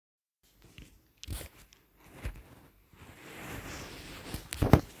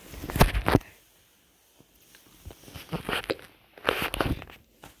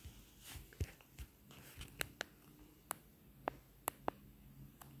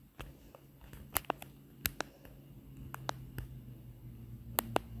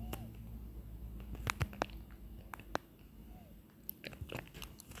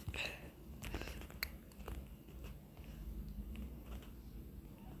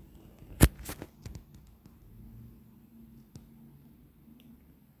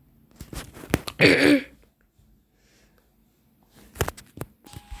Kérem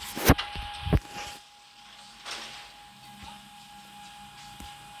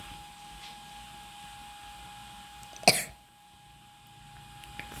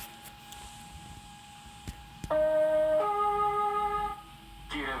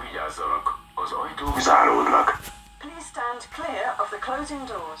vigyázzanak, az ajtók záródnak. Please stand clear of the closing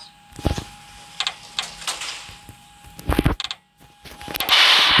doors.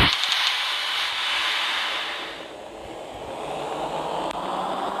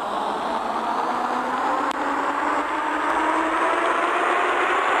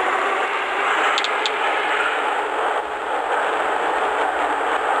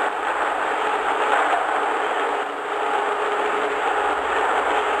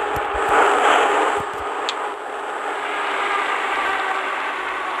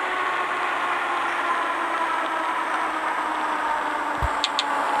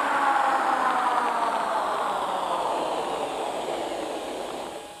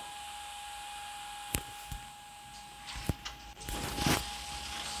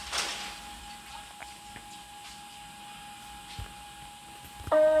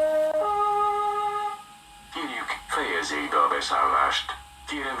 Fejezzék be a beszállást.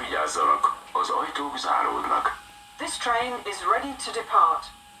 Kérem vigyázzanak, az ajtók záródnak. This train is ready to depart.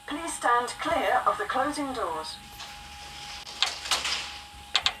 Please stand clear of the closing doors.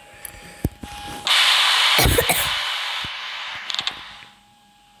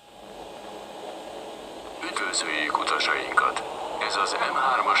 Üdvözöljük utasainkat! Ez az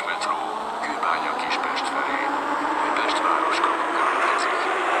M3-as metró Kőbánya-Kispest felé. Újpest városkapu következik.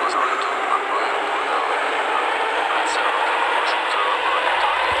 Az ajtók a jobb oldalra nyílnak. Átszállhat a vasútra,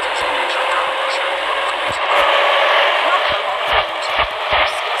 balhéttal érkezik és a távolsági autóbuszok. Welcome on board.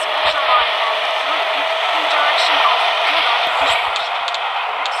 This is Metro line M3 in direction of Kőbánya-Kispest.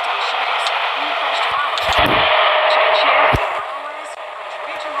 The next station is Újpest városkapu. Change here for railways and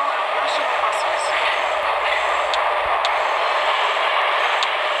regional and national buses.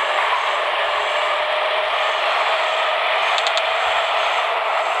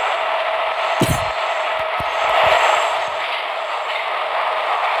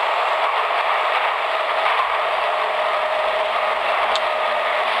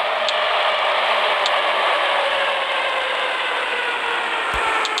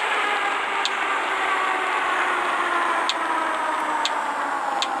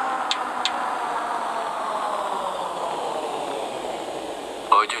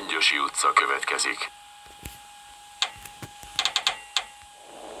 A Gyöngyösi utca következik.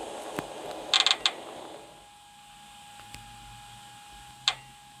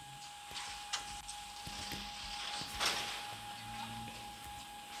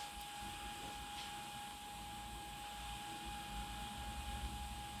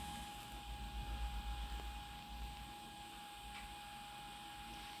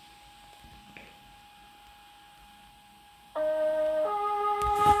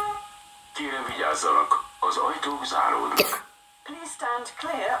 Kérem vigyázzanak, az ajtók záródnak. Please stand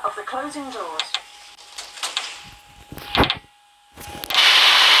clear of the closing doors.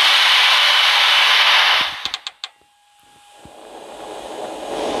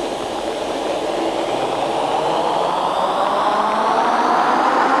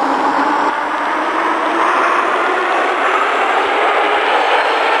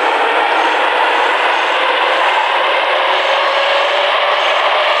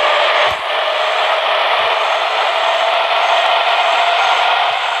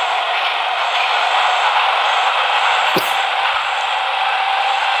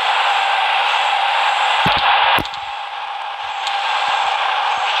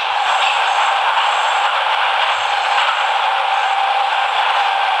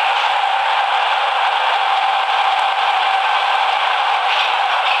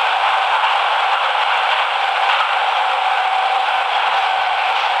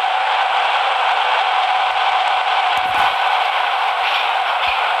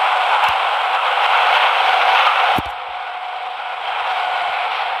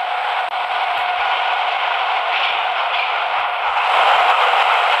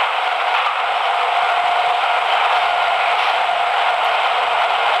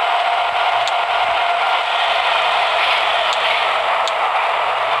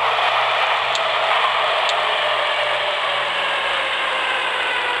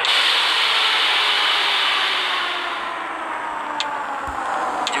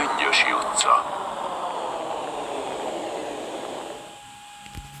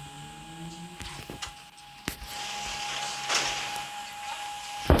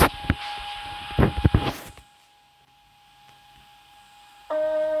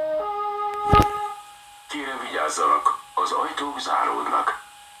 vigyázzanak, az ajtók záródnak.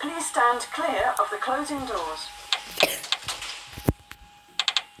 Please stand clear of the closing doors.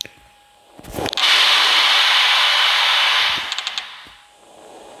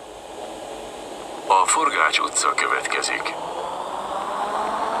 A Forgács utca következik.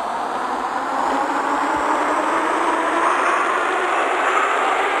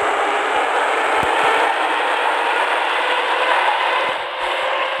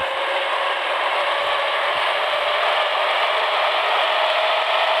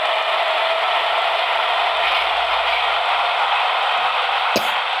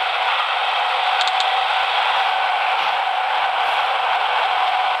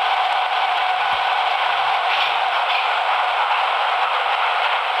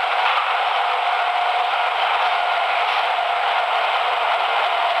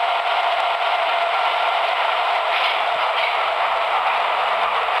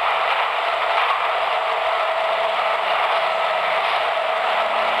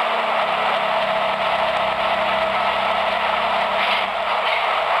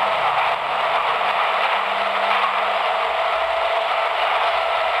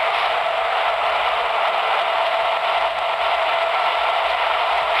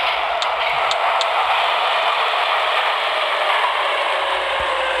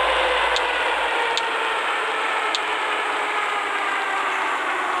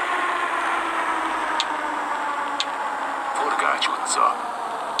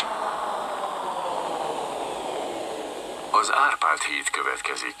 Az Árpád híd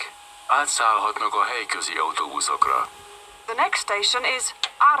következik. Átszállhatnak a helyközi autóbuszokra. The next station is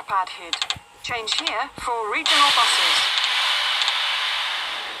Árpád híd. Change here for regional buses.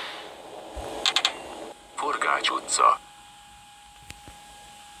 Forgács utca.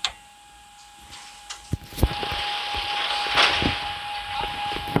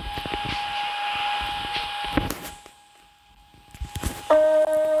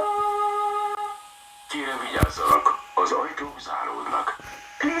 Kérem vigyázzanak, az ajtók záródnak.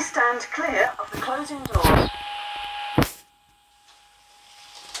 Please stand clear of the closing doors.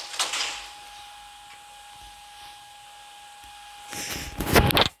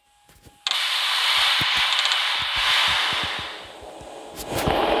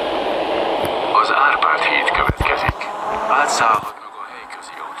 Az Árpád híd következik. Átszállhatnak a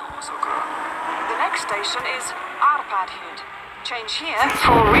helyközi autóbuszokra. The next station is Árpád híd. Change here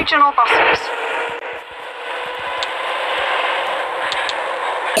for regional buses.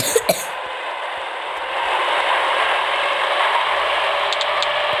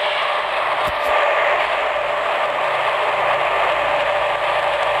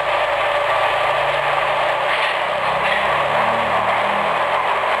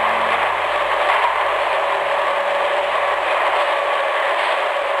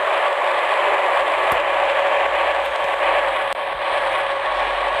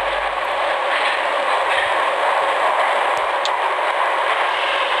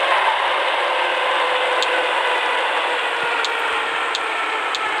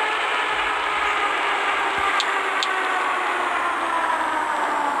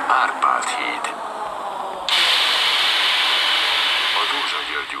 Árpád híd. A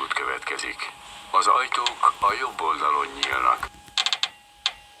Dózsa-György út következik. Az ajtók a jobb oldalon nyílnak.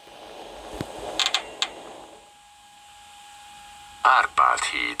 Árpád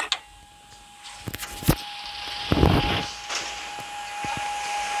híd.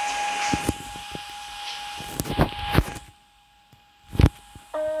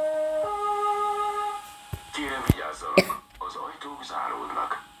 Kérem vigyázzanak, az ajtók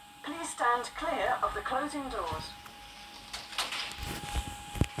záródnak. Please stand clear of the closing doors.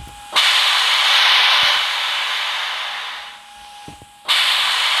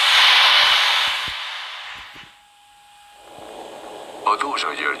 A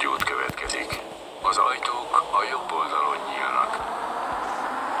Dózsa-György út következik. Az ajtók a jobb oldalon nyílnak.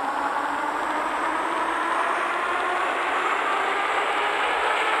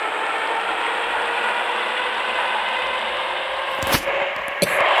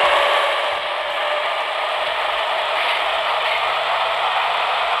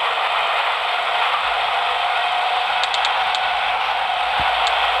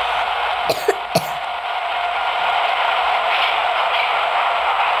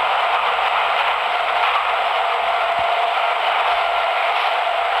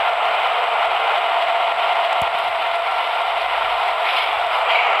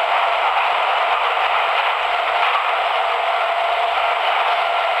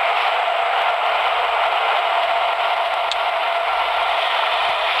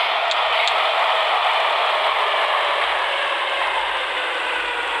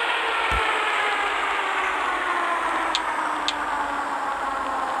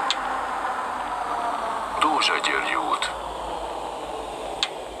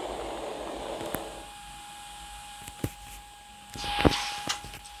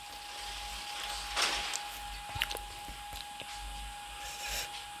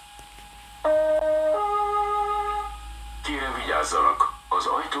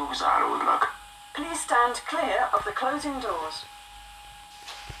 ajtók záródnak. Please stand clear of the closing doors.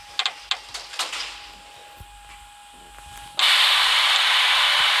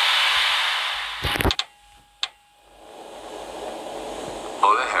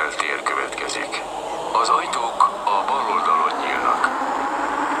 A Lehel tér következik. Az ajtók a bal oldalon nyílnak.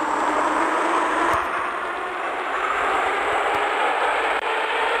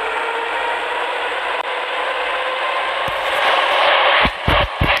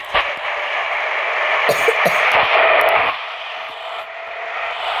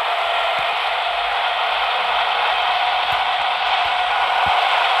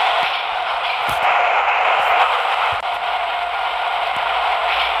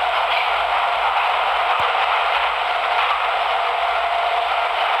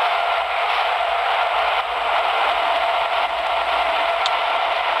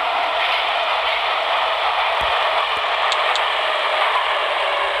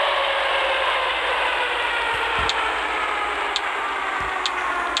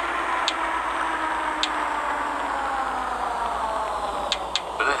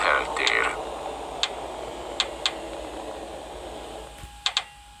 Lehel tér.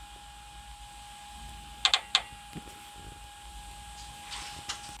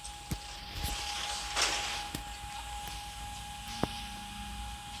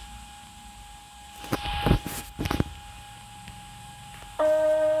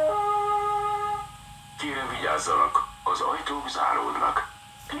 Kérem vigyázzanak, az ajtók záródnak.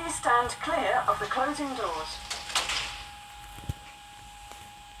 Please stand clear of the closing doors.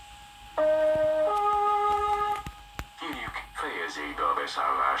 Kérjük, fejezzék be a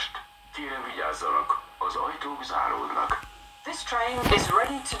beszállást. Kérem vigyázzanak, az ajtók záródnak. This train is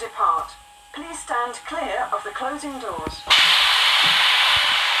ready to depart. Please stand clear of the closing doors.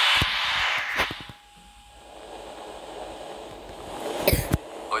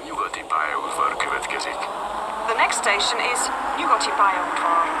 A nyugati pályaudvar következik. The next station is Nyugati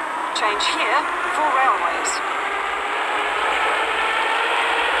pályaudvar. Change here for railways.